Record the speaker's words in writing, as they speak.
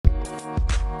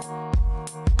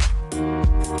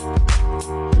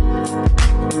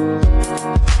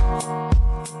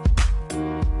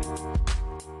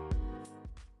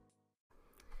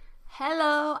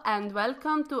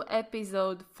welcome to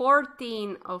episode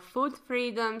 14 of Food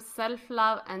Freedom,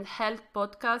 Self-Love and Health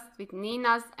podcast with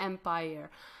Nina's Empire.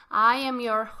 I am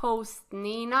your host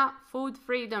Nina, food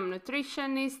freedom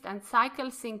nutritionist and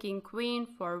cycle syncing queen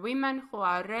for women who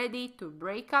are ready to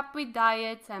break up with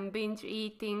diets and binge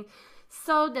eating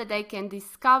so that they can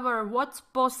discover what's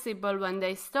possible when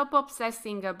they stop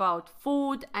obsessing about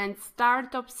food and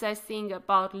start obsessing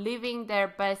about living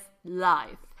their best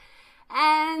life.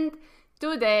 And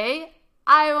today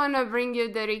I want to bring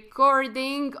you the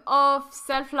recording of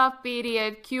Self-Love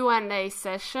Period Q&A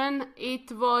session.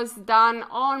 It was done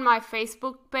on my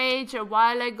Facebook page a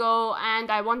while ago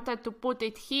and I wanted to put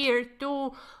it here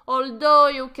too, although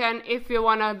you can, if you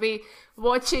want to be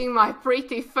watching my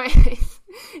pretty face,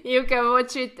 you can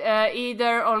watch it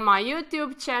either on my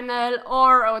YouTube channel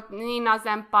or on Nina's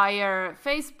Empire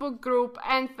Facebook group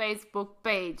and Facebook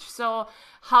page. So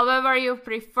however you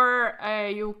prefer,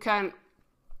 you can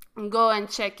go and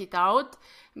check it out.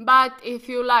 But if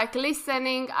you like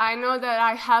listening, I know that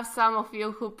I have some of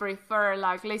you who prefer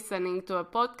listening to a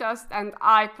podcast, and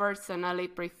I personally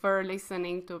prefer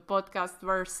listening to a podcast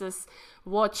versus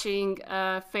watching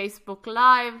Facebook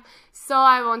Live. So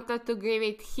I wanted to give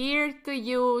it here to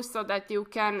you so that you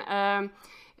can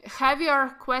have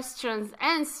your questions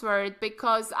answered,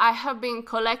 because I have been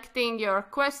collecting your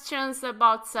questions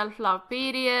about Self-Love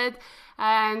Period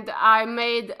and I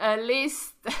made a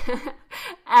list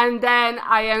and then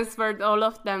I answered all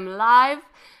of them live.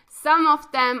 Some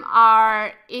of them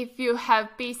are if you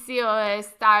have PCOS,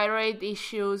 thyroid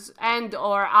issues and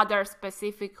or other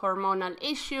specific hormonal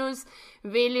issues,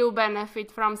 will you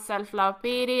benefit from Self-Love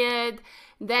Period?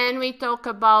 Then we talk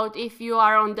about if you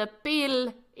are on the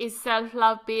pill, is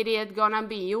Self-Love Period gonna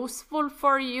be useful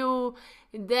for you?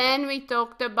 Then we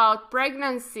talked about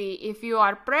pregnancy. If you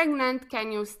are pregnant,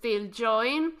 can you still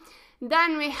join?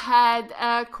 Then we had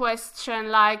a question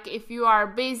like if you are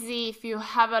busy, if you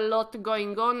have a lot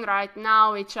going on right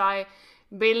now, which I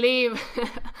believe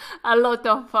a lot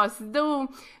of us do,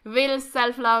 will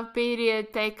Self-Love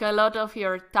Period take a lot of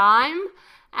your time?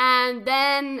 And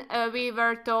then we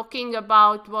were talking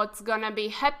about what's gonna be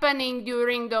happening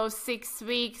during those 6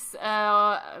 weeks,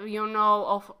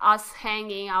 of us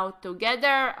hanging out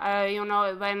together.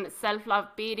 When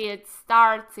Self-Love Period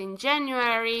starts in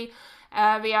January,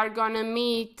 we are gonna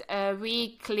meet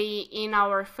weekly in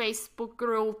our Facebook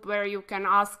group where you can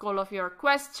ask all of your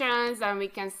questions and we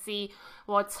can see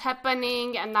what's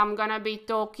happening. And I'm gonna be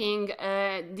talking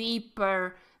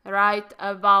deeper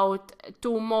about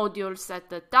 2 modules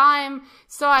at a time.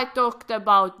 So I talked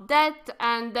about that,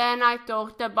 and then I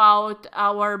talked about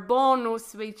our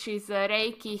bonus, which is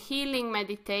Reiki healing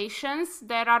meditations.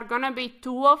 There are gonna be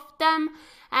 2 of them,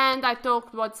 and I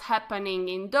talked what's happening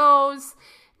in those.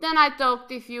 Then I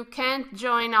talked if you can't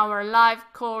join our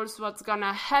live calls, what's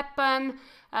gonna happen.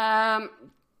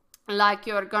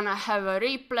 You're gonna have a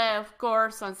replay, of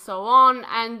course, and so on.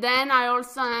 And then I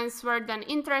also answered an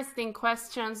interesting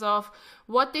questions of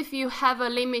what if you have a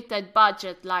limited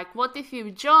budget? Like, what if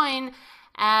you join?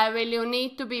 Will you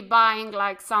need to be buying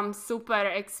some super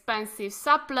expensive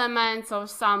supplements or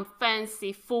some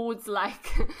fancy foods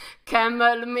like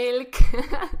camel milk?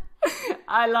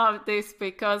 I love this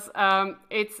because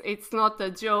it's not a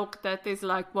joke. That is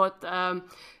what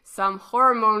some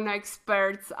hormone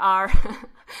experts are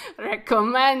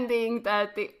recommending,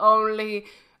 that the only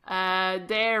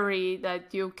dairy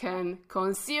that you can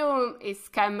consume is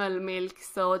camel milk.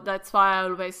 So that's why I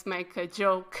always make a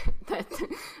joke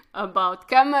about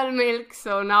camel milk.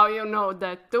 So now you know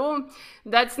that too.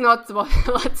 That's not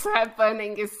what's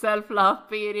happening in Self-Love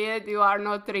Period. You are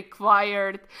not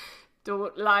required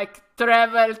to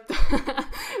travel to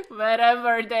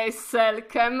wherever they sell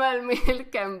camel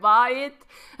milk and buy it.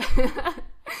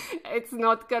 It's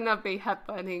not gonna be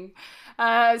happening.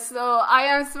 So I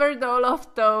answered all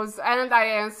of those and I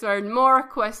answered more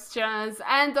questions.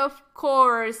 And of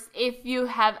course, if you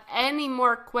have any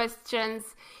more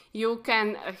questions, you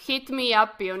can hit me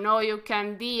up, you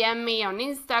can DM me on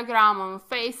Instagram, on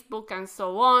Facebook and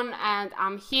so on. And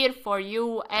I'm here for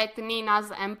you at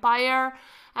Nina's Empire.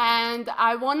 And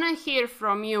I want to hear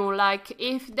from you,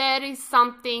 if there is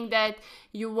something that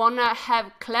you want to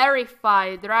have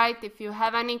clarified, right? If you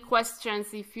have any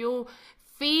questions, if you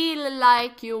feel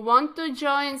like you want to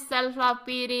join Self-Love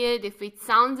Period, if it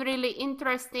sounds really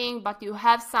interesting, but you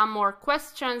have some more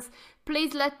questions,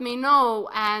 please let me know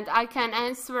and I can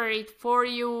answer it for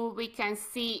you. We can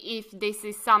see if this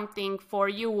is something for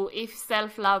you, if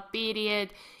Self-Love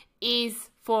Period is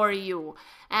for you.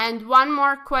 And one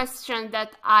more question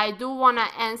that I do want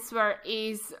to answer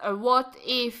is what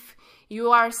if you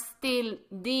are still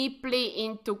deeply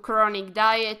into chronic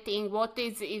dieting? What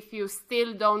is if you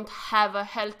still don't have a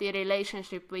healthy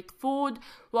relationship with food?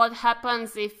 What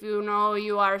happens if you know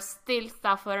you are still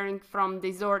suffering from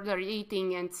disordered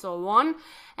eating and so on?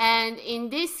 And in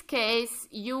this case,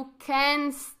 you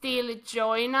can still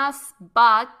join us,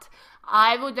 but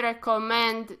I would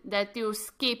recommend that you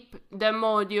skip the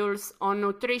modules on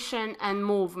nutrition and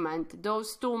movement.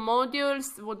 Those two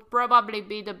modules would probably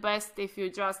be the best if you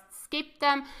just skip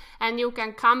them, and you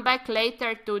can come back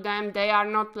later to them. They are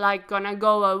not like gonna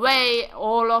go away.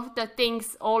 All of the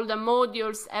things, all the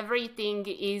modules, everything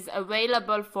is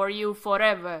available for you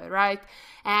forever, right?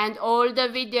 And all the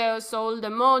videos, all the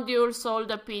modules, all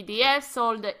the PDFs,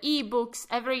 all the ebooks,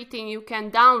 everything, you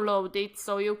can download it,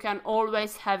 so you can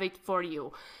always have it for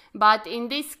you. But in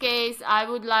this case, I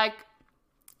would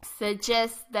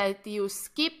suggest that you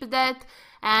skip that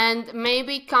and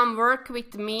maybe come work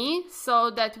with me, so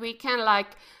that we can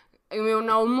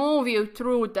move you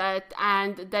through that,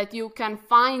 and that you can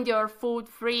find your food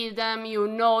freedom. You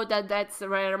know that that's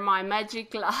where my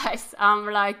magic lies. I'm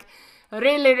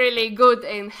really good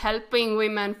in helping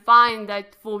women find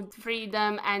that food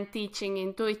freedom and teaching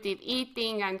intuitive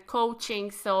eating and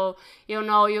coaching. So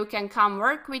you can come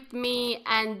work with me,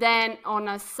 and then on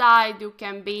a side you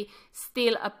can be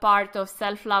still a part of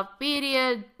self-love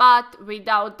period, but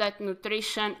without that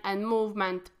nutrition and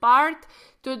movement part.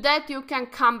 To that you can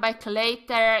come back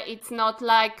later. It's not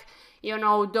like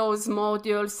those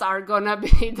modules are gonna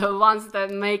be the ones that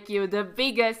make you the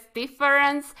biggest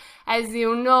difference. As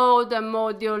you know, the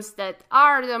modules that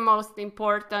are the most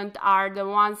important are the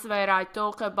ones where I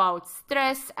talk about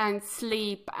stress and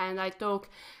sleep, and I talk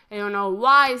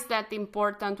why is that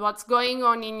important, what's going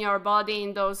on in your body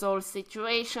in those all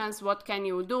situations, what can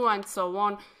you do, and so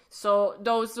on. So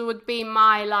those would be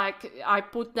I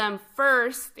put them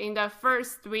first. In the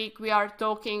first week we are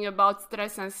talking about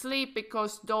stress and sleep,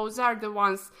 because those are the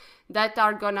ones that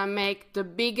are gonna make the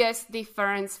biggest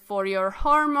difference for your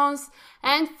hormones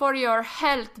and for your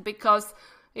health. Because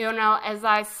as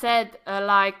I said,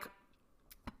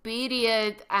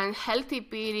 period and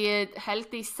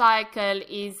healthy cycle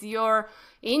is your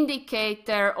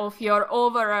indicator of your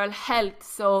overall health.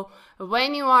 So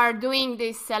when you are doing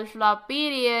this self-love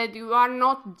period, you are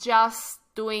not just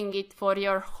doing it for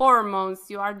your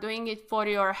hormones, you are doing it for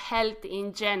your health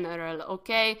in general,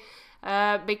 okay?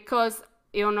 Because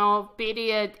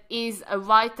period is a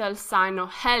vital sign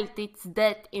of health. It's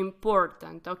that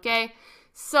important, okay?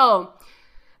 So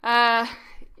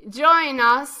join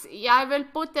us. I will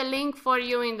put a link for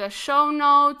you in the show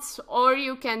notes, or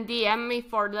you can DM me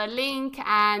for the link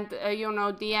and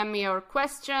DM me your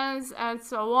questions and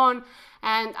so on,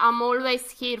 and I'm always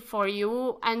here for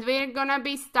you. And we're gonna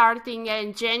be starting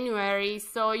in January,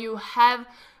 so you have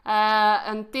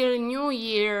until New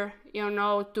Year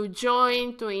to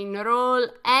join, to enroll.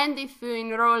 And if you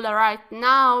enroll right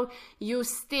now, you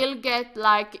still get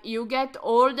you get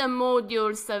all the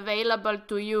modules available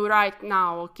to you right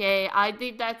now, okay? I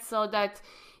did that so that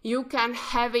you can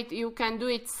have it, you can do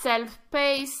it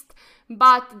self-paced,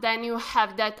 but then you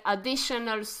have that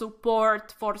additional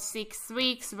support for 6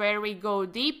 weeks where we go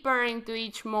deeper into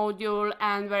each module,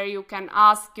 and where you can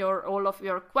ask all of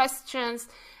your questions,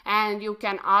 and you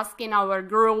can ask in our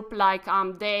group.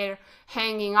 I'm there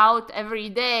hanging out every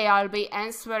day. I'll be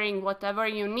answering whatever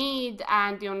you need,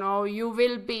 and you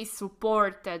will be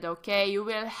supported, okay? You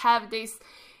will have this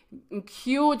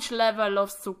huge level of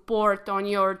support on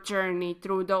your journey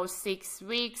through those 6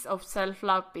 weeks of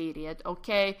self-love period,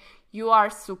 okay? You are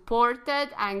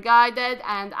supported and guided,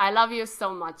 and I love you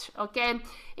so much, okay?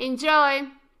 Enjoy!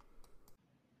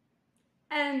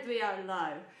 And we are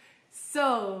live.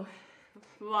 So,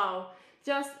 wow.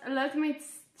 Just let me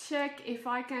check if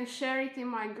I can share it in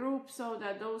my group, so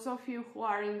that those of you who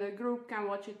are in the group can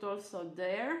watch it also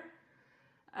there.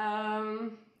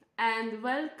 And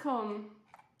welcome.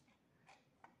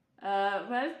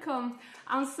 Welcome.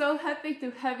 I'm so happy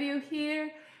to have you here.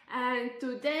 And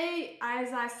today,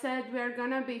 as I said, we're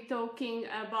gonna be talking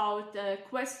about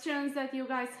questions that you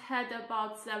guys had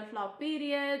about self-love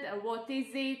period, what is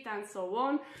it, and so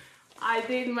on. I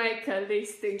did make a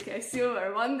list in case you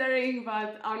were wondering,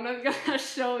 but I'm not gonna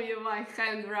show you my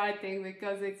handwriting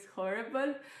because it's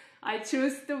horrible. I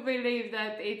choose to believe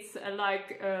that it's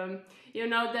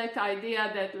that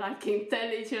idea that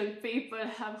intelligent people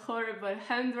have horrible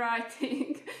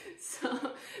handwriting.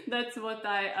 So that's what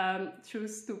I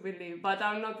choose to believe, but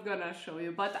I'm not gonna show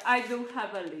you, but I do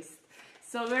have a list.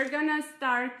 So we're gonna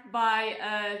start by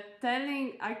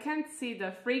I can't see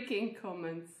the freaking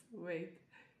comments, wait.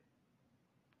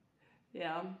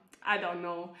 Yeah, I don't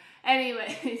know.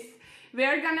 Anyways, we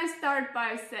are gonna start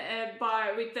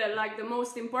with like the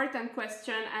most important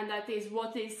question, and that is,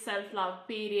 what is self-love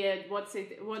period? What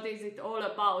is it all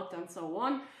about, and so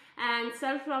on. And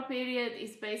self-love period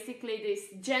is basically this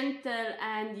gentle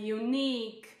and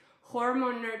unique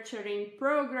hormone nurturing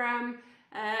program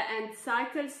and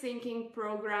cycle syncing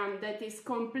program that is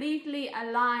completely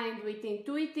aligned with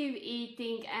intuitive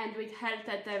eating and with health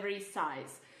at every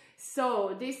size.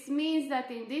 So this means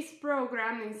that in this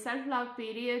program, in self-love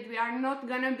period, we are not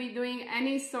gonna be doing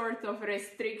any sort of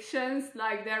restrictions,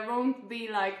 like there won't be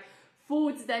like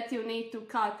foods that you need to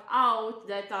cut out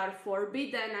that are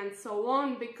forbidden and so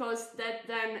on, because that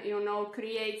then, you know,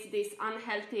 creates this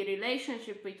unhealthy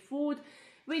relationship with food,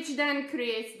 which then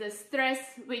creates the stress,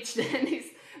 which then is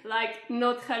like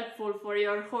not helpful for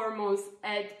your hormones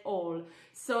at all.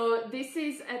 So this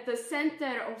is at the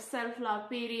center of self-love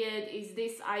period, is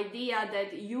this idea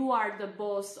that you are the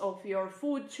boss of your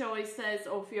food choices,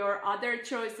 of your other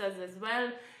choices as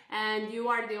well, and you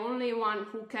are the only one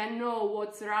who can know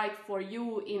what's right for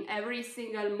you in every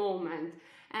single moment.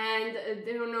 And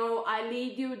you know, I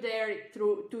lead you there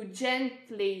to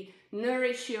gently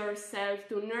nourish yourself,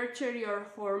 to nurture your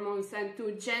hormones, and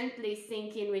to gently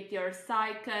sync in with your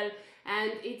cycle.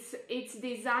 And it's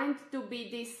designed to be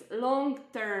this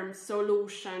long-term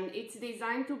solution. It's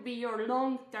designed to be your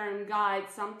long-term guide,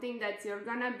 something that you're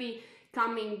gonna be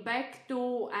coming back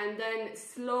to and then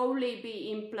slowly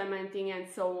be implementing and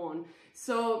so on.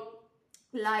 So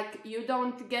like, you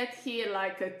don't get here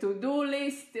like a to-do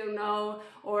list, you know,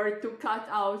 or to cut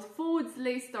out foods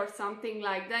list or something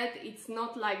like that. It's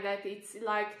not like that. It's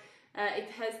like it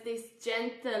has this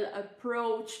gentle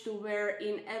approach to where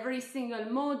in every single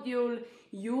module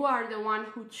you are the one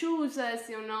who chooses,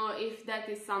 you know, if that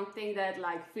is something that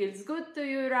like feels good to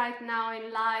you right now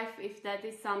in life, if that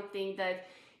is something that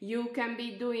you can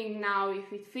be doing now,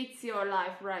 if it fits your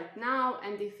life right now,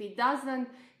 and if it doesn't,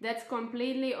 that's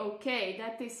completely okay.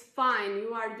 That is fine.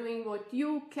 You are doing what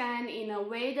you can in a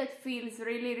way that feels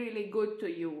really, really good to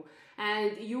you.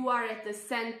 And you are at the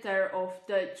center of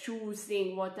the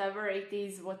choosing whatever it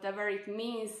is, whatever it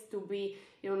means to be,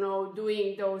 you know,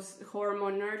 doing those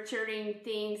hormone nurturing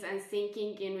things and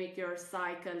syncing in with your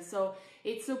cycle. So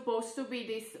it's supposed to be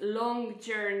this long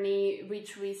journey,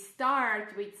 which we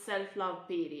start with self-love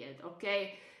period,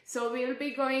 okay? So we'll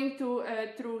be going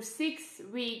through 6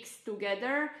 weeks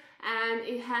together, and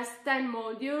it has 10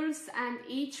 modules, and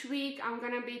each week I'm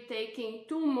gonna be taking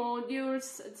 2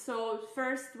 modules. So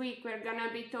first week we're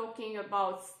gonna be talking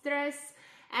about stress,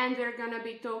 and we're gonna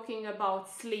be talking about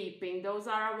sleeping. Those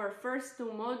are our first 2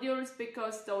 modules,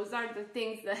 because those are the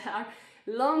things that are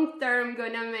long-term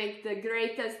gonna make the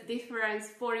greatest difference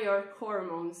for your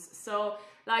hormones. So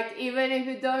like, even if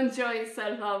you don't join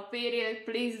self-love period,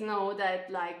 please know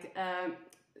that like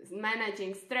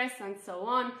managing stress and so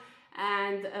on,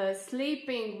 and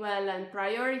sleeping well and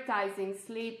prioritizing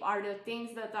sleep are the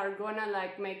things that are gonna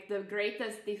like make the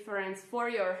greatest difference for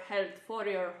your health, for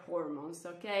your hormones,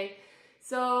 okay?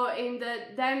 So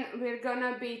then we're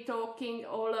gonna be talking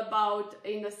all about,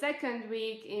 in the second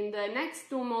week, in the next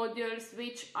 2 modules,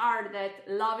 which are that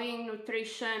loving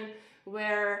nutrition,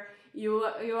 where you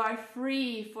are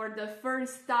free for the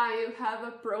first time. You have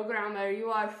a program where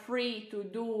you are free to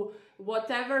do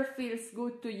whatever feels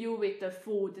good to you with the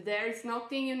food. There is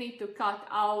nothing you need to cut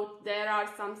out. There are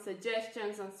some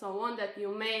suggestions and so on that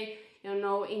you may, you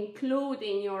know, include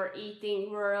in your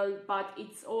eating world, but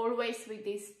it's always with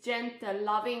this gentle,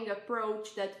 loving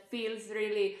approach that feels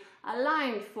really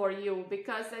aligned for you,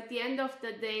 because at the end of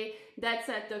the day, that's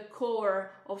at the core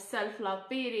of self-love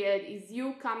period, is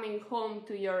you coming home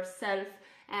to yourself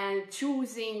and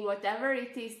choosing whatever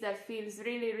it is that feels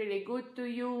really, really good to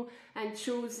you, and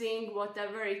choosing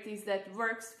whatever it is that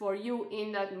works for you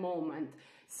in that moment.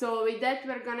 So with that,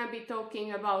 we're gonna be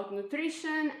talking about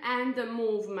nutrition and the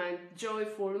movement,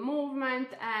 joyful movement,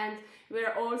 and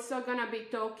we're also gonna be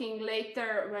talking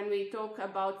later, when we talk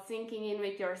about syncing in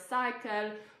with your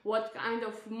cycle, what kind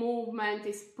of movement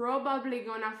is probably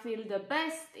gonna feel the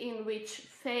best in which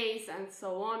phase and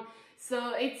so on.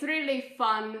 So it's really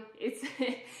fun.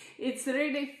 It's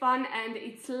really fun, and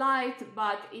it's light,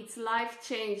 but it's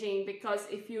life-changing, because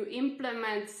if you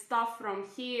implement stuff from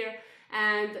here,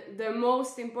 and the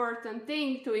most important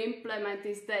thing to implement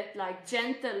is that like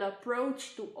gentle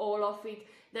approach to all of it,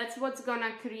 that's what's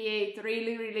gonna create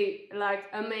really, really like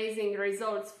amazing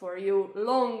results for you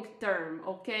long term,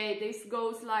 okay? This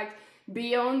goes like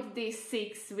beyond these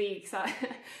 6 weeks.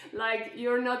 Like,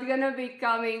 you're not gonna be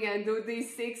coming and do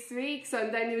these 6 weeks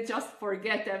and then you just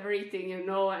forget everything, you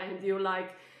know, and you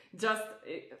like just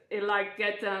like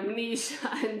get amnesia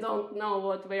and don't know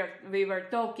what we were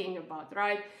talking about,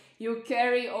 right? you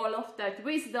carry all of that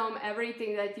wisdom,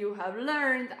 everything that you have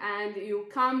learned, and you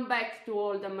come back to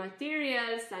all the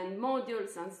materials and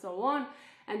modules and so on.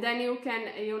 And then you can,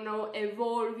 you know,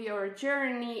 evolve your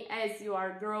journey as you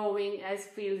are growing, as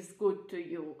feels good to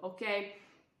you, okay?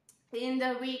 In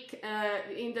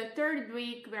the third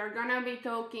week, we're gonna be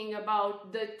talking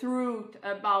about the truth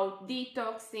about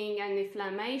detoxing and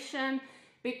inflammation,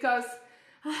 because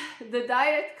the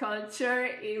diet culture,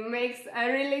 it makes a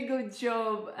really good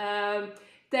job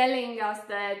telling us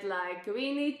that, like, we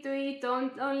need to eat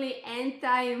only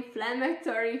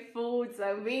anti-inflammatory foods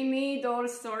and we need all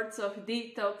sorts of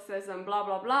detoxes and blah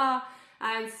blah blah.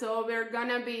 And so we're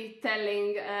gonna be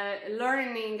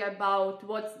learning about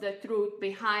what's the truth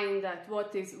behind that,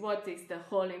 what is the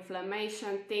whole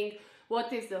inflammation thing, what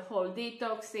is the whole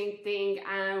detoxing thing,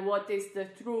 and what is the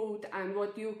truth, and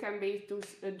what you can be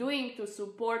doing to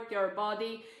support your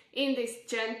body in this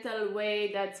gentle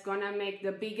way that's gonna make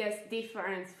the biggest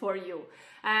difference for you.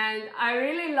 And I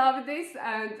really love this,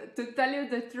 and to tell you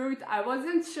the truth, I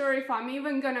wasn't sure if I'm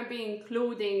even gonna be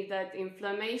including that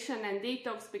inflammation and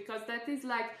detox, because that is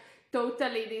like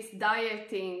totally this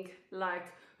dieting like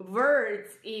words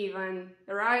even,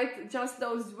 right? Just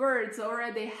those words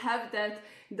already have that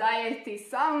diety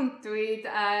sound to it,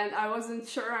 and I wasn't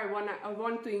sure I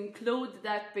want to include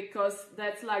that, because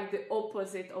that's like the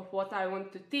opposite of what I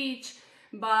want to teach.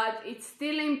 But it's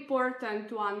still important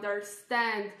to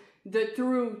understand the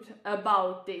truth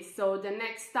about this. So the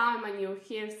next time when you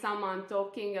hear someone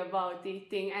talking about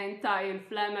eating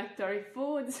anti-inflammatory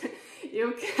foods,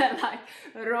 you can like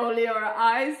roll your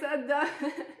eyes at that.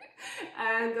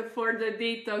 And for the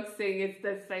detoxing, it's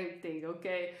the same thing,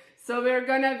 okay? So we're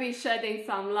gonna be shedding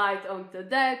some light onto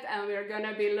that, and we're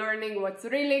gonna be learning what's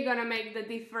really gonna make the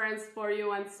difference for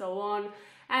you and so on.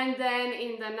 And then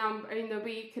in the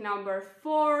week number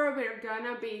 4, we're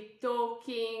gonna be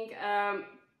talking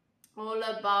all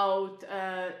about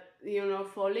you know,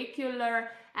 follicular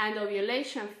and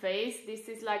ovulation phase. This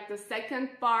is like the second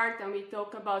part, and we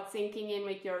talk about syncing in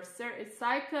with your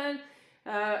cycle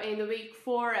in the week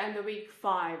 4 and the week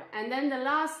 5. And then the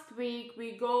last week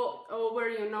we go over,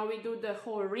 you know, we do the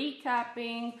whole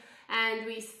recapping, and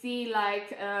we see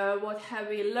like what have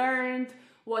we learned,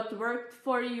 what worked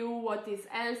for you, what is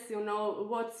else, you know,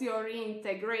 what's your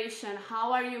reintegration,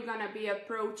 how are you gonna be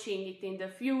approaching it in the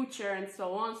future, and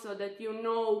so on, so that you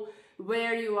know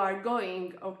where you are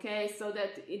going, okay? So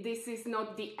that this is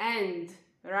not the end,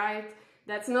 right?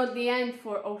 That's not the end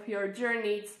of your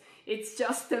journey. It's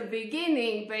just the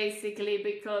beginning, basically,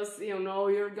 because, you know,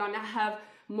 you're gonna have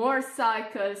more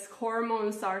cycles,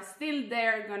 hormones are still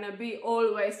there, gonna be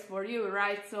always for you,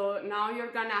 right? So now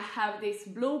you're gonna have this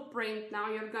blueprint, now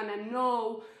you're gonna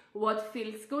know what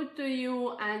feels good to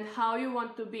you and how you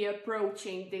want to be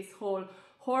approaching this whole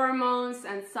hormones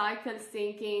and cycle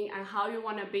syncing, and how you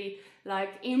want to be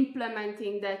like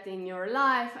implementing that in your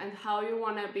life, and how you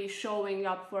want to be showing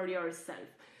up for yourself.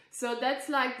 So that's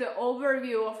like the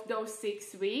overview of those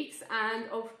 6 weeks. And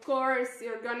of course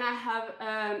you're gonna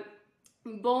have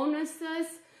bonuses.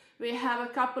 We have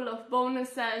a couple of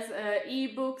bonuses,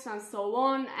 ebooks and so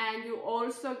on, and you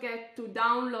also get to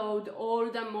download all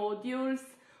the modules,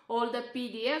 all the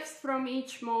PDFs from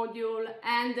each module,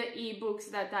 and the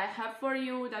ebooks that I have for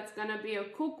you. That's gonna be a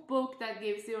cookbook that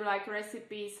gives you like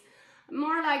recipes,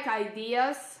 more like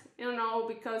ideas, you know,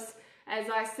 because as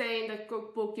I say in the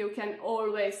cookbook, you can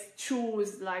always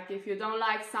choose, like if you don't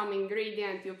like some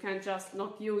ingredient, you can just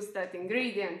not use that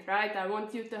ingredient, right? I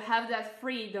want you to have that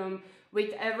freedom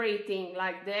with everything.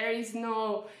 Like there is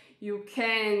no you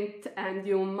can't and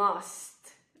you must,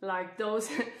 like those,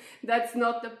 that's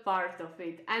not the part of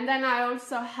it. And then I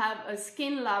also have a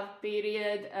Skin Love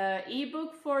Period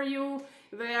ebook for you,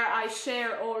 where I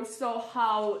share also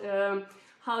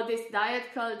how this diet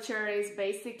culture is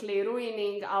basically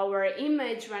ruining our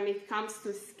image when it comes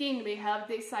to skin. We have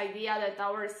this idea that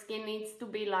our skin needs to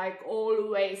be like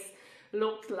always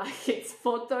look like it's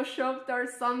photoshopped or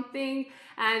something,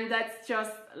 and that's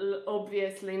just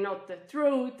obviously not the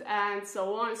truth, and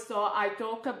so on. So I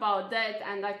talk about that,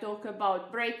 and I talk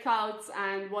about breakouts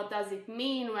and what does it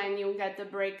mean when you get a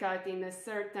breakout in a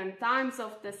certain times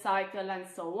of the cycle and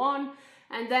so on.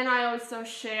 And then I also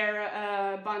share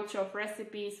a bunch of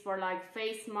recipes for like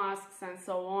face masks and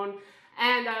so on.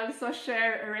 And I also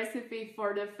share a recipe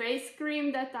for the face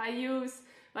cream that I use.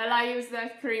 Well, I use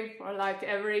that cream for like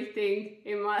everything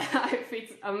in my life.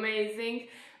 It's amazing.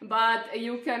 But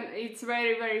you can, it's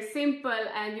very, very simple,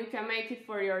 and you can make it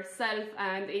for yourself,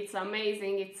 and it's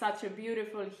amazing. It's such a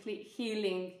beautiful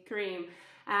healing cream.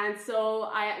 And so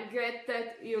I get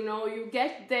that, you know, you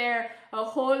get there a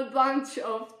whole bunch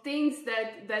of things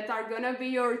that are gonna be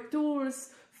your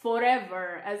tools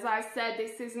forever. As I said,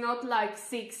 this is not like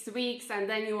 6 weeks and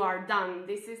then you are done.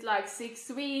 This is like 6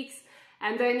 weeks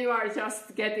and then you are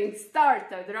just getting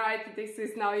started, right? This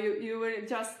is now you will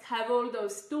just have all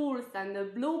those tools and the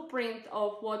blueprint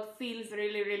of what feels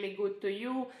really, really good to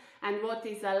you and what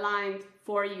is aligned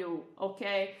for you,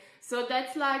 okay? So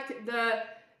that's like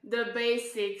the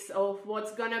basics of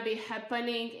what's gonna be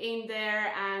happening in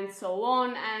there and so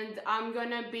on. And I'm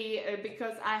gonna be,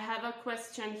 because I have a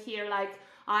question here like,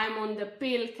 I'm on the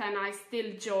pill, can I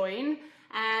still join?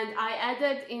 And I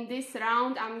added in this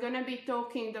round, I'm gonna be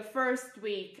talking the first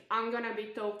week, I'm gonna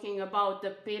be talking about the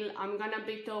pill, I'm gonna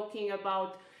be talking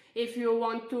about if you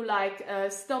want to like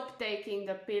stop taking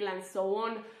the pill and so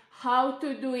on, how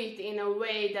to do it in a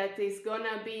way that is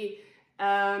gonna be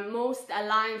most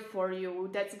aligned for you,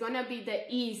 that's gonna be the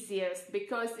easiest.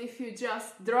 Because if you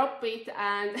just drop it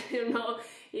and you know,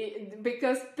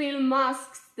 because pill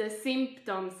masks the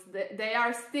symptoms, they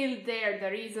are still there, the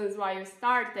reasons why you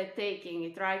started taking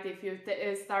it, right? If you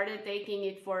started taking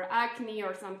it for acne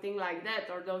or something like that,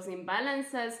 or those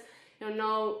imbalances, you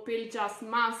know, pill just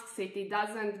masks it, it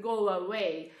doesn't go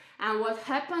away. And what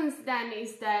happens then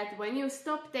is that when you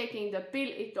stop taking the pill,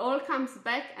 it all comes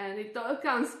back, and it all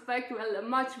comes back, well,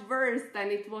 much worse than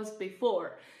it was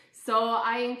before. So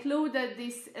I included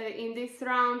this in this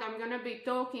round. I'm gonna be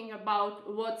talking about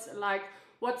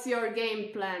what's your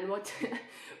game plan, what's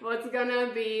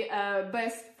gonna be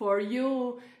best for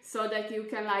you, so that you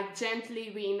can like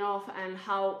gently wean off, and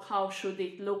how should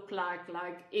it look like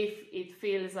if it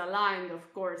feels aligned.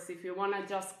 Of course, if you wanna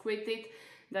just quit it,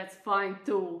 that's fine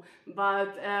too,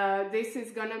 but this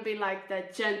is gonna be like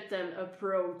that gentle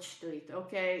approach to it,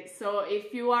 okay? So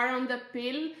if you are on the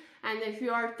pill and if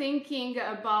you are thinking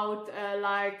about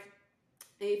like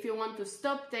if you want to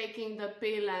stop taking the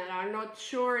pill and are not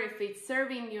sure if it's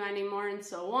serving you anymore and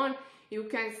so on, you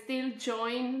can still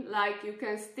join, like you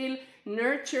can still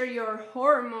nurture your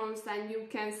hormones, and you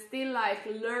can still like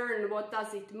learn what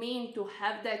does it mean to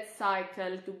have that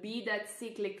cycle, to be that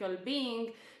cyclical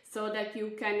being, so that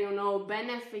you can, you know,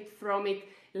 benefit from it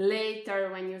later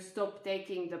when you stop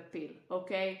taking the pill,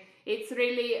 okay? It's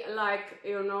really like,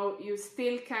 you know, you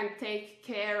still can take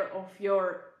care of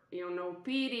your, you know,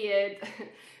 period.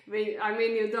 I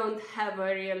mean, you don't have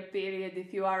a real period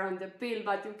if you are on the pill,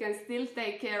 but you can still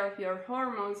take care of your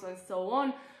hormones and so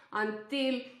on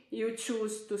until you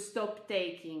choose to stop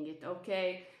taking it,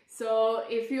 okay? So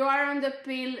if you are on the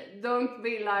pill, don't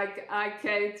be like, I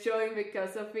can't join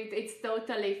because of it. It's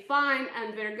totally fine,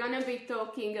 and we're gonna be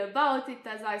talking about it,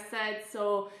 as I said,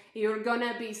 so you're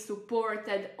gonna be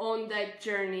supported on that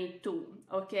journey too,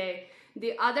 okay?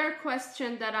 The other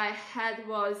question that I had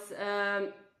was,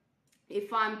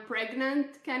 if I'm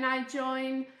pregnant, can I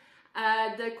join?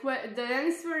 The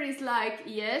answer is like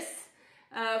yes,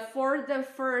 for the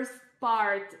first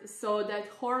part, so that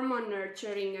hormone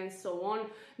nurturing and so on,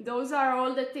 those are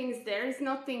all the things. There is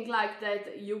nothing like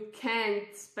that you can't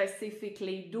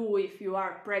specifically do if you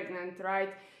are pregnant,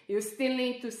 right? You still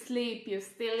need to sleep, you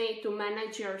still need to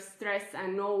manage your stress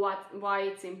and know why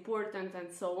it's important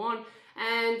and so on.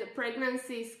 And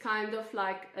pregnancy is kind of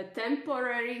like a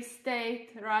temporary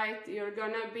state, right? You're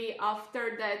gonna be,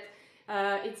 after that,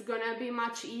 it's gonna be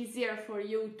much easier for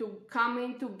you to come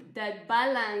into that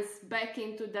balance, back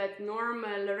into that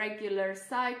normal, regular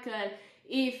cycle,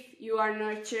 if you are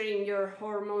nurturing your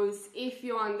hormones, if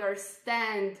you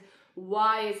understand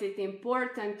why is it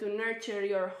important to nurture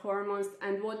your hormones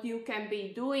and what you can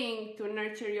be doing to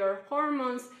nurture your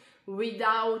hormones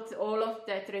without all of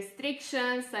that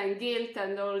restrictions and guilt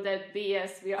and all that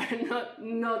BS. We are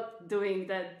not doing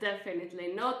that,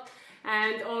 definitely not.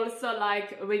 And also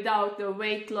like without the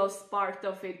weight loss part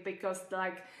of it, because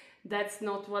like that's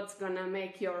not what's gonna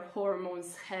make your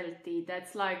hormones healthy.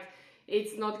 That's like,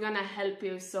 it's not gonna help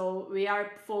you. So we are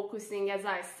focusing, as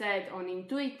I said, on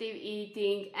intuitive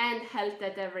eating and health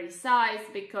at every size,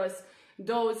 because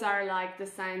those are like the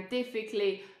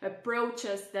scientifically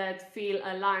approaches that feel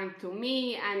aligned to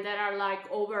me, and there are like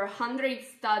over 100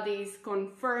 studies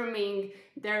confirming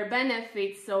their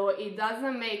benefits. So it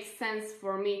doesn't make sense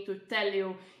for me to tell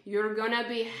you you're gonna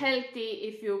be healthy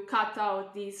if you cut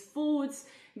out these foods,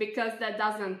 because that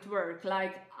doesn't work.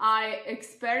 Like I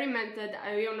experimented,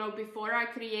 you know, before I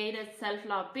created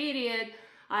Self-Love Period,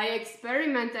 I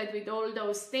experimented with all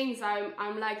those things.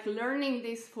 I'm like learning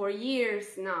this for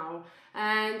years now,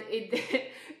 and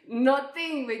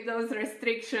nothing with those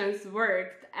restrictions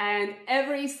worked. And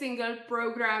every single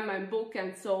program and book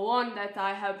and so on that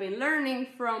I have been learning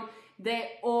from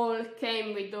they all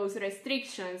came with those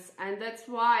restrictions. And that's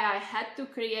why I had to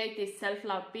create this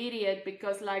self-love period,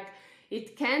 because like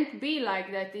it can't be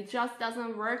like that. It just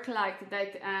doesn't work like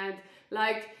that. And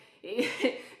like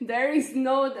there is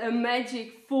not a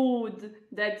magic food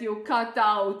that you cut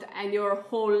out and your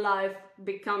whole life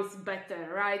becomes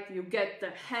better, right? You get the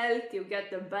health, you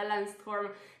get the balanced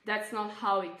hormone. That's not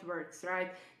how it works,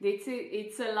 right?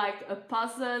 It's like a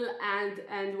puzzle,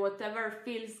 and whatever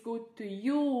feels good to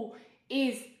you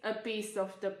is a piece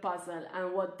of the puzzle,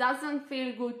 and what doesn't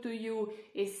feel good to you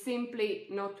is simply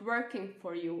not working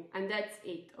for you, and that's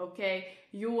it. Okay,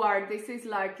 you are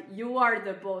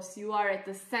the boss. You are at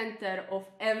the center of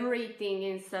everything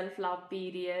in self-love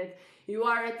period. You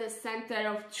are at the center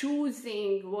of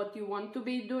choosing what you want to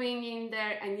be doing in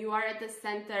there, and you are at the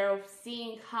center of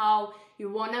seeing how you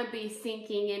want to be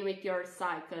syncing in with your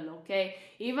cycle. Okay,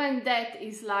 even that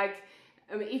is like,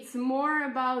 it's more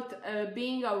about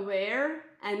being aware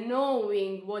and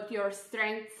knowing what your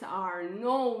strengths are,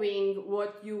 knowing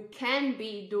what you can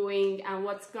be doing and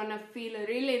what's gonna feel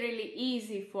really, really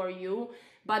easy for you.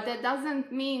 But that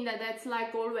doesn't mean that that's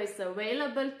like always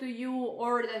available to you,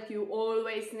 or that you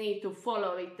always need to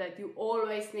follow it, that you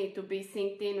always need to be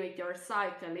synced in with your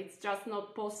cycle. It's just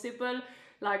not possible,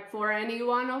 like for any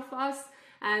one of us.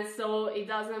 And so it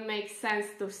doesn't make sense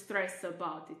to stress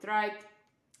about it, right?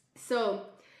 So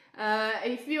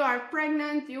if you are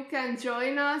pregnant, you can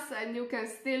join us, and you can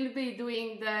still be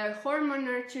doing the hormone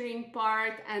nurturing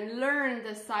part and learn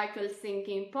the cycle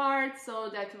syncing part, so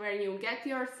that when you get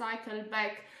your cycle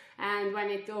back and when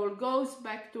it all goes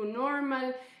back to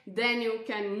normal, then you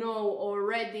can know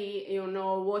already, you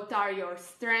know, what are your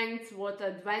strengths, what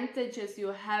advantages you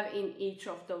have in each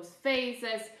of those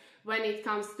phases, when it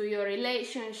comes to your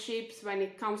relationships, when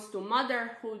it comes to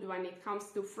motherhood, when it comes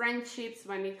to friendships,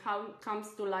 when it comes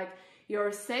to like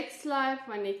your sex life,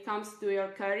 when it comes to your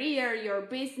career, your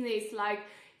business, like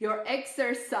your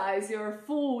exercise, your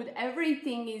food.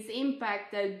 Everything is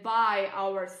impacted by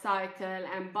our cycle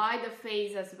and by the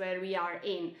phases where we are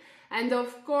in. And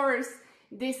of course,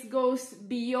 this goes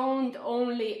beyond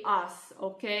only us,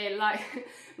 okay? Like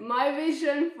my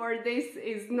vision for this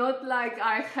is not like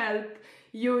I help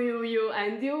you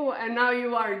and now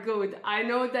you are good. I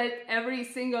know that every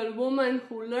single woman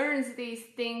who learns these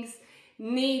things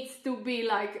needs to be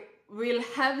like, will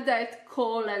have that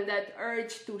call and that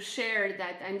urge to share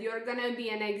that, and you're gonna be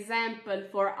an example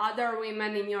for other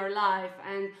women in your life.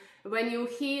 And when you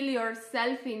heal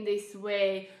yourself in this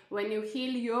way, when you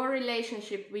heal your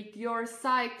relationship with your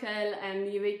cycle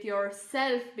and with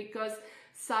yourself, because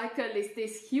cycle is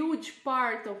this huge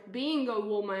part of being a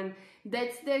woman,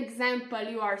 that's the example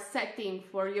you are setting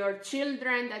for your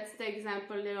children, that's the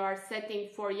example you are setting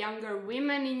for younger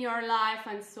women in your life,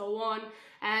 and so on.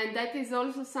 And that is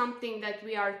also something that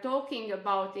we are talking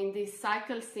about in these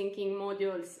cycle syncing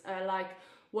modules, like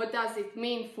what does it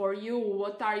mean for you,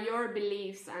 what are your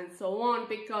beliefs, and so on,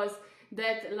 because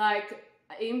that like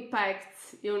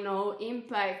impacts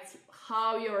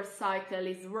how your cycle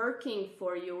is working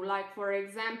for you. Like for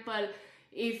example,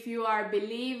 if you are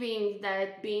believing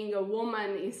that being a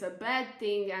woman is a bad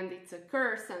thing and it's a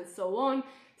curse and so on,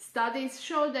 studies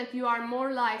show that you are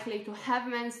more likely to have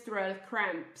menstrual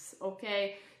cramps,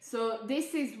 okay? So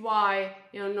this is why,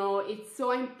 it's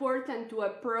so important to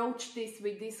approach this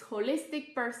with this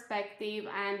holistic perspective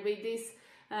and with this,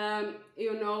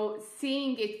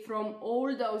 seeing it from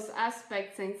all those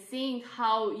aspects and seeing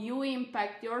how you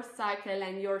impact your cycle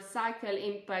and your cycle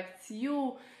impacts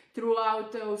you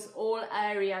throughout those all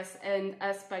areas and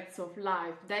aspects of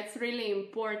life. That's really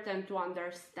important to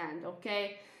understand,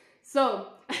 okay? So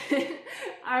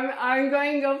I'm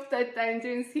going off the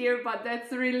tangents here, but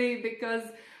that's really because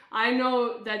I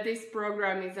know that this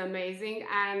program is amazing,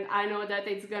 and I know that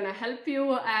it's gonna help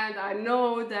you, and I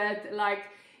know that like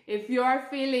if you are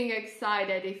feeling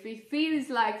excited, if it feels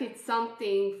like it's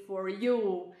something for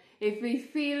you, if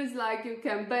it feels like you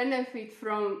can benefit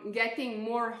from getting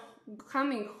more,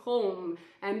 coming home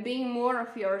and being more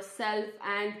of yourself,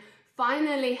 and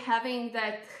finally having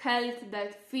that health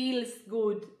that feels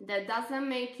good, that doesn't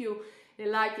make you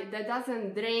like, that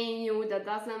doesn't drain you, that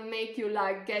doesn't make you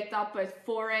like get up at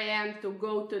 4 a.m. to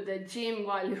go to the gym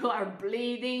while you are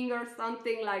bleeding or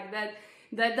something like that.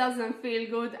 That doesn't feel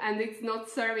good, and it's not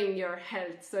serving your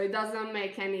health, so it doesn't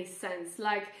make any sense.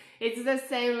 Like it's the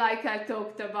same like I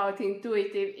talked about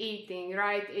intuitive eating,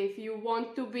 right? If you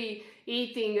want to be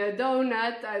eating a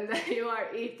donut and you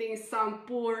are eating some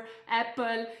poor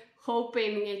apple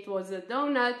hoping it was a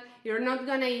donut, you're not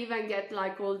gonna even get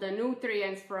like all the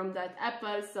nutrients from that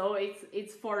apple, so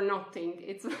it's for nothing.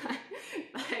 It's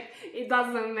like it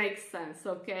doesn't make sense,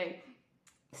 okay?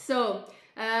 So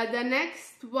the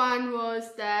next one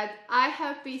was that I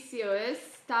have PCOS,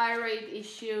 thyroid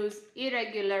issues,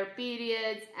 irregular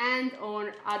periods, and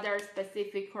on other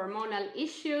specific hormonal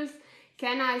issues.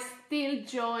 Can I still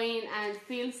join and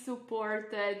feel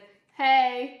supported?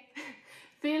 Hey,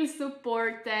 feel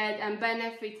supported and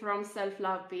benefit from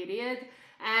self-love period?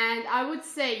 And I would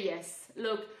say yes.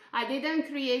 Look, I didn't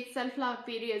create self-love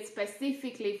periods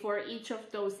specifically for each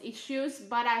of those issues,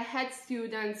 but I had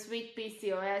students with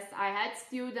PCOS, I had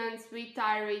students with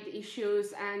thyroid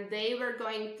issues, and they were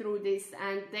going through this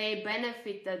and they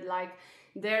benefited, like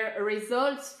their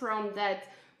results from that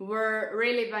were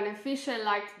really beneficial,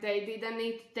 like they didn't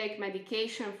need to take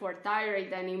medication for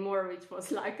thyroid anymore, which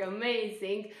was like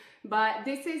amazing. But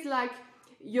this is like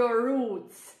your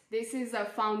roots. This is a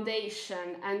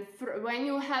foundation, and when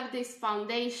you have this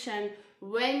foundation,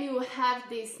 when you have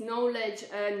this knowledge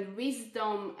and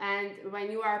wisdom, and when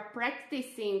you are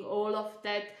practicing all of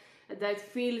that that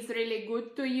feels really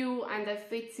good to you and that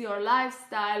fits your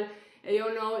lifestyle,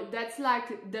 you know, that's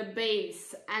like the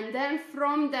base. And then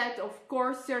from that, of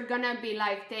course, you're gonna be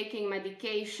like taking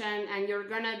medication and you're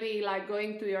gonna be like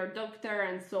going to your doctor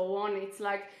and so on. It's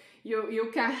like you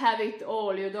can have it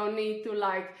all. You don't need to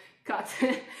like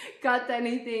cut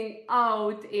anything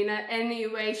out in any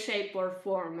way, shape or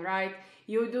form, right?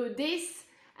 You do this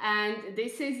and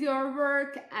this is your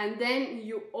work, and then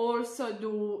you also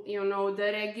do, you know, the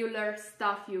regular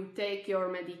stuff. You take your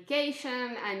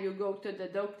medication and you go to the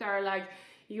doctor. Like,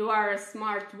 you are a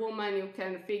smart woman, you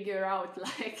can figure out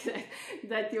like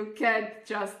that you can't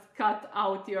just cut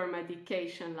out your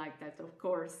medication like that, of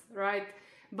course, right?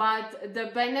 But the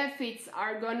benefits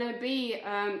are gonna be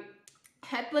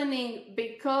happening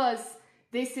because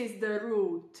this is the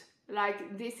root.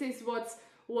 Like, this is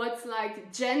what's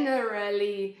like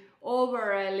generally,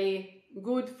 overally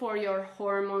good for your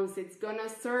hormones. It's gonna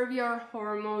serve your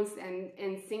hormones, and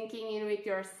syncing in with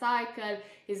your cycle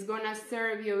is gonna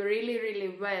serve you really,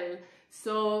 really well.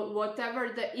 So whatever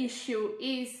the issue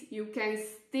is, you can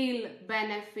still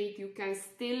benefit, you can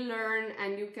still learn,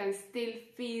 and you can still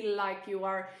feel like you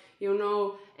are, you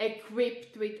know,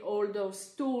 equipped with all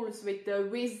those tools, with the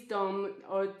wisdom,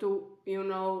 or to, you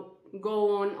know,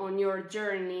 go on your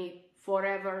journey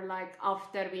forever, like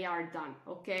after we are done,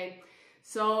 okay?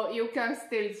 So you can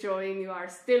still join, you are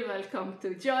still welcome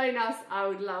to join us. I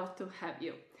would love to have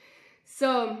you.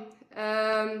 So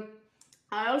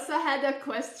I also had a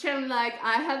question, like,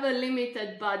 I have a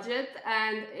limited budget,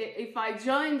 and if I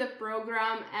join the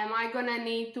program, am I gonna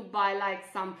need to buy like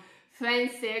some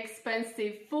fancy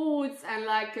expensive foods and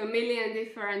like a million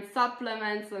different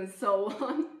supplements and so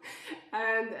on?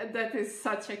 And that is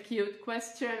such a cute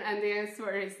question, and the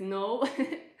answer is no.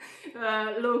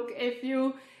 Look, if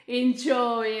you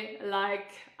enjoy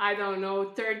like, I don't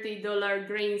know, $30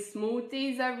 green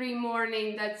smoothies every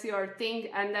morning, that's your thing,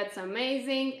 and that's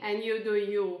amazing, and you do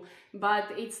you.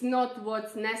 But it's not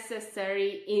what's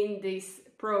necessary in this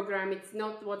program. It's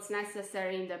not what's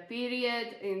necessary in the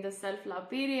period, in the self-love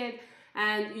period.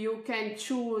 And you can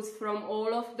choose from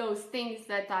all of those things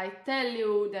that I tell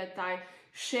you, that I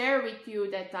share with you,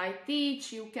 that I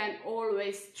teach. You can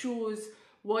always choose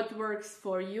what works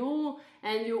for you,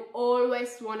 and you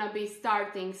always want to be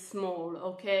starting small,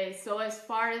 okay? So as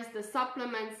far as the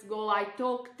supplements go, I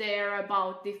talk there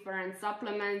about different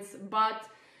supplements, but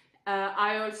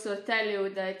I also tell you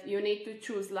that you need to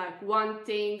choose like one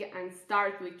thing and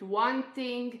start with one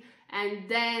thing, and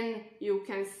then you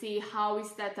can see how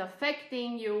is that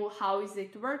affecting you, how is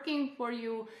it working for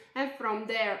you, and from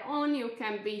there on you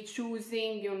can be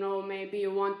choosing, you know, maybe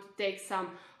you want to take some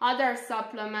other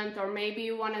supplement, or maybe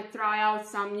you want to try out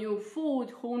some new food,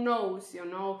 who knows, you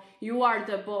know, you are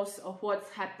the boss of what's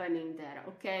happening there,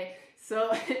 okay?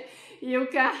 So you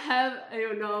can have,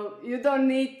 you know, you don't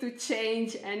need to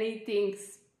change anything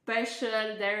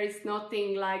special. There is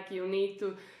nothing like you need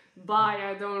to buy,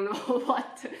 I don't know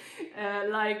what,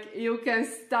 like you can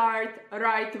start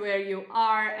right where you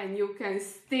are, and you can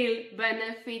still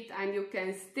benefit, and you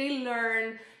can still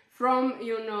learn from,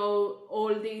 you know,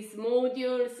 all these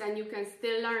modules, and you can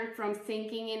still learn from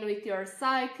syncing in with your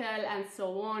cycle and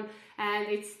so on, and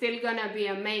it's still gonna be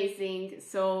amazing.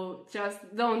 So just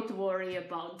don't worry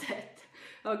about that,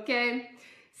 okay?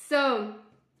 So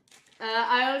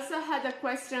I also had a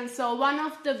question. So one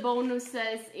of the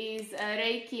bonuses is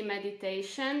Reiki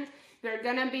meditation. We're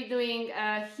gonna be doing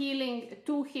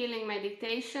two healing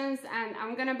meditations, and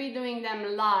I'm gonna be doing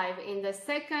them live in the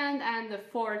 2nd and the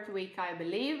 4th week, I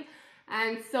believe.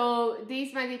 And so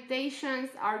these meditations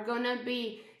are gonna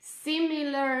be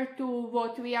similar to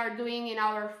what we are doing in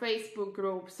our Facebook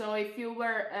group. So if you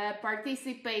were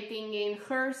participating in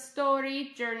Her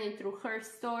Story, Journey Through Her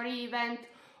Story event,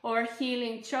 or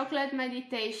Healing Chocolate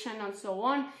Meditation and so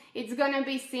on, it's gonna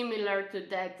be similar to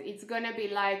that. It's gonna be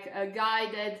like a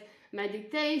guided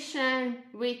meditation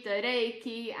with a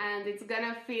Reiki, and it's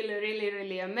gonna feel really,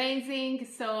 really amazing.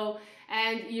 So,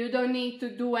 and you don't need to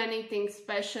do anything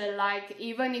special, like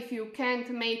even if you can't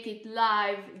make it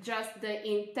live, just the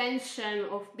intention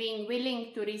of being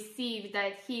willing to receive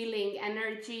that healing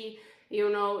energy,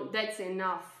 you know, that's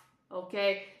enough.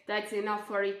 Okay, that's enough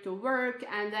for it to work.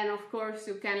 And then of course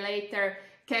you can later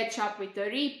catch up with the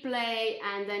replay,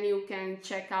 and then you can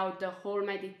check out the whole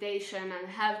meditation and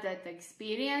have that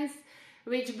experience.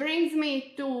 Which brings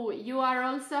me to, you are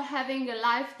also having a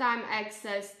lifetime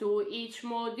access to each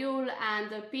module and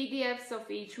the PDFs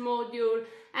of each module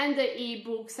and the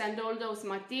ebooks and all those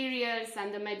materials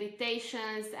and the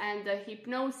meditations and the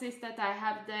hypnosis that I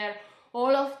have there.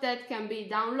 All of that can be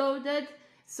downloaded,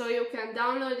 so you can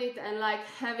download it and like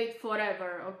have it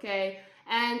forever, okay?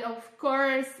 And of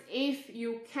course, if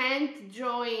you can't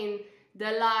join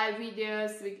the live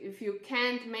videos, if you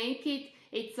can't make it,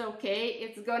 it's okay.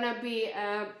 It's gonna be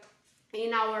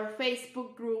in our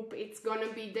Facebook group. It's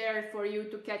gonna be there for you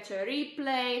to catch a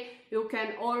replay. You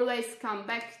can always come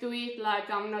back to it,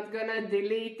 like I'm not gonna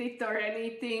delete it or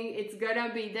anything. It's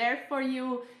gonna be there for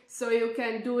you, so you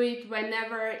can do it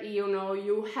whenever, you know,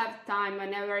 you have time,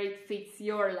 whenever it fits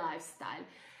your lifestyle.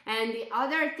 And the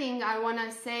other thing I want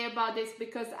to say about this,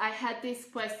 because I had this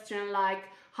question like,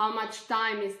 how much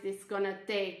time is this gonna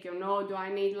take, you know, do I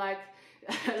need like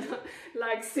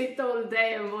like sit all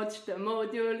day and watch the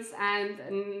modules?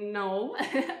 And no.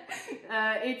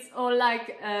 It's all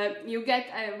like you get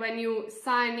when you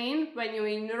sign in, when you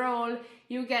enroll,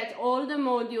 you get all the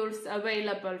modules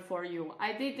available for you.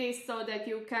 I did this so that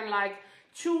you can like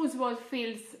choose what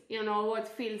feels, you know, what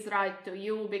feels right to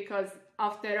you, because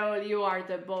after all, you are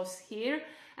the boss here.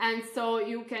 And so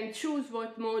you can choose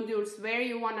what modules, where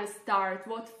you want to start,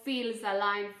 what feels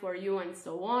aligned for you, and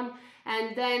so on.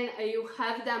 And then you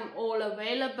have them all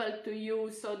available to you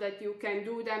so that you can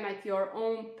do them at your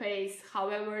own pace,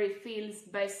 however it feels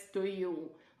best to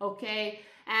you, okay?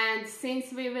 And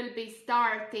since we will be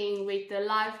starting with the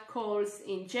live calls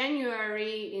in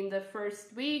January, in the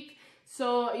first week,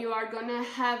 so you are gonna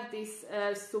have this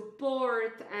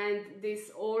support, and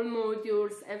this all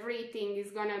modules, everything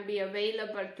is gonna be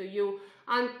available to you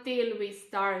until we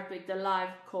start with the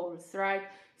live calls, right?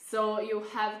 So you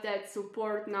have that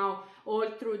support now all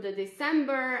through the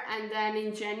December, and then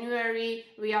in January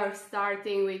we are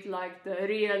starting with like the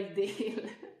real deal.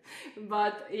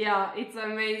 But yeah, it's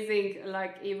amazing,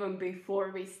 like even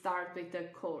before we start with the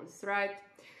calls, right?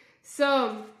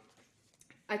 So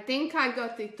I think I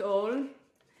got it all.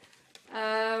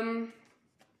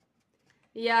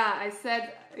 Yeah, I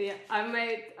said, yeah,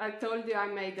 I told you I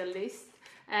made a list,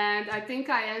 and I think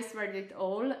I answered it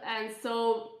all. And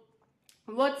so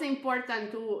what's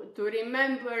important to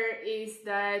remember is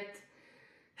that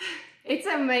it's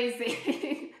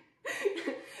amazing.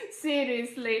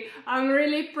 Seriously, I'm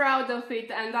really proud of it,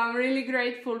 and I'm really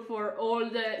grateful for all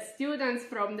the students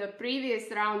from the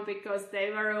previous round, because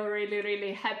they were all really,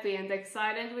 really happy and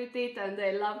excited with it, and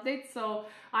they loved it. So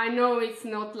I know it's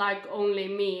not like only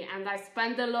me, and I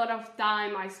spent a lot of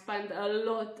time, I spent a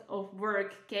lot of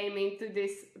work came into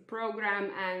this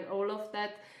program and all of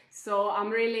that. So I'm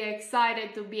really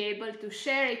excited to be able to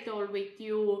share it all with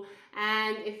you.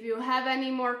 And if you have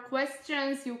any more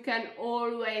questions, you can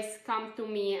always come to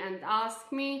me and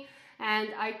ask me. And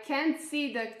I can't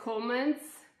see the comments,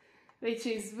 which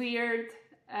is weird,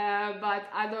 but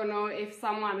I don't know if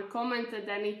someone commented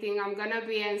anything. I'm gonna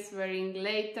be answering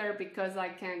later because I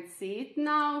can't see it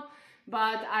now.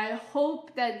 But I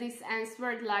hope that this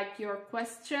answered like your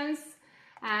questions,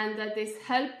 and that this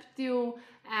helped you,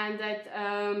 and that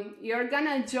you're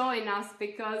gonna join us,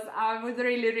 because I would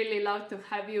really, really love to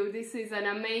have you. This is an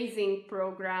amazing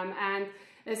program, and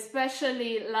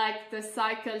especially like the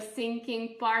cycle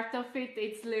syncing part of it,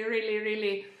 it's really,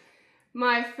 really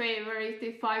my favorite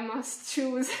if I must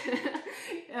choose.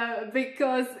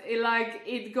 Because like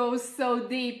it goes so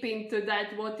deep into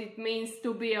that, what it means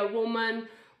to be a woman,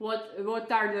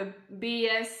 what are the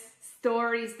BS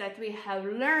stories that we have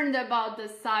learned about the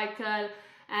cycle,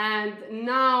 and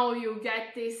now you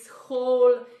get this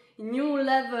whole new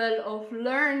level of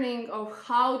learning of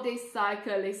how this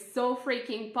cycle is so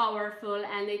freaking powerful,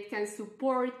 and it can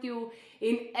support you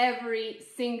in every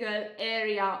single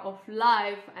area of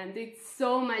life, and it's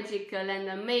so magical and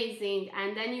amazing.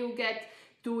 And then you get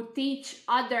to teach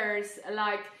others,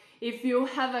 like if you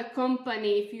have a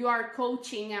company, if you are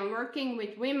coaching and working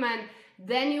with women,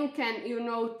 then you can, you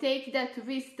know, take that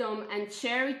wisdom and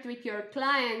share it with your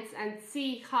clients and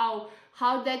see how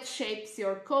that shapes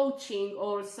your coaching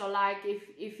also. Like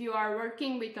if you are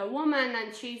working with a woman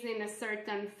and she's in a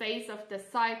certain phase of the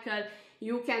cycle,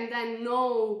 you can then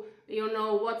know, you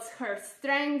know, what's her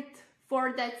strength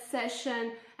for that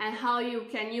session and how you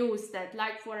can use that.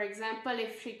 Like, for example,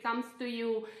 if she comes to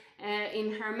you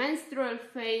in her menstrual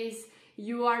phase,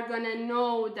 you are gonna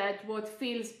know that what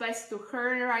feels best to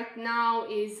her right now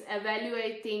is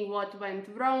evaluating what went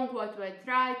wrong, what went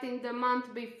right in the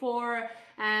month before,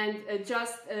 and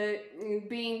just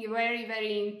being very,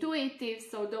 very intuitive.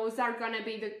 So those are gonna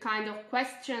be the kind of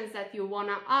questions that you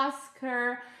wanna ask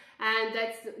her, and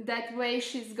that way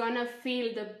she's gonna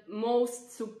feel the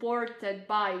most supported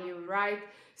by you, right?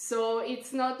 So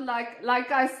it's not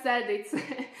like I said,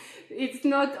 it's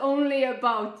not only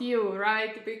about you,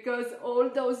 right? Because all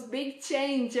those big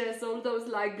changes, all those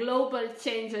like global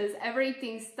changes,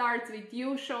 everything starts with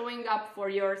you showing up for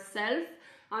yourself,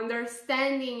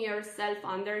 understanding yourself,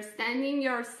 understanding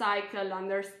your cycle,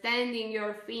 understanding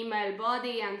your female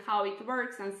body and how it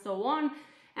works and so on.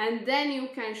 And then you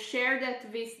can share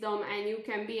that wisdom and you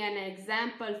can be an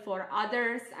example for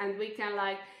others, and we can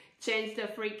like change the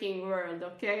freaking world,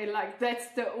 okay? Like that's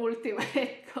the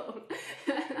ultimate goal.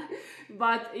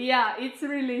 But yeah, it's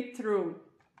really true.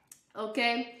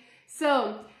 Okay,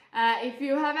 so if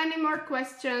you have any more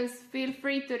questions, feel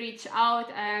free to reach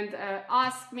out and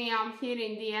ask me. I'm here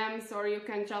in DMs, or you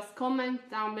can just comment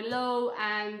down below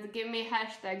and give me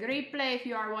 #replay if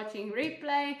you are watching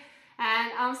replay.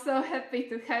 And I'm so happy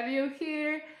to have you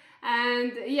here.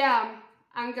 And yeah,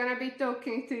 I'm gonna be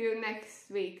talking to you next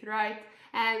week, right?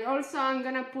 And also I'm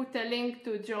gonna put a link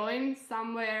to join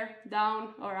somewhere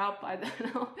down or up, I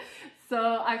don't know.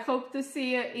 So I hope to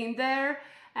see you in there,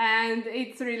 and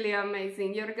it's really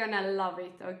amazing. You're gonna love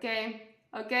it, okay?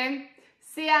 Okay?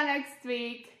 See ya next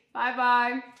week. Bye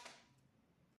bye.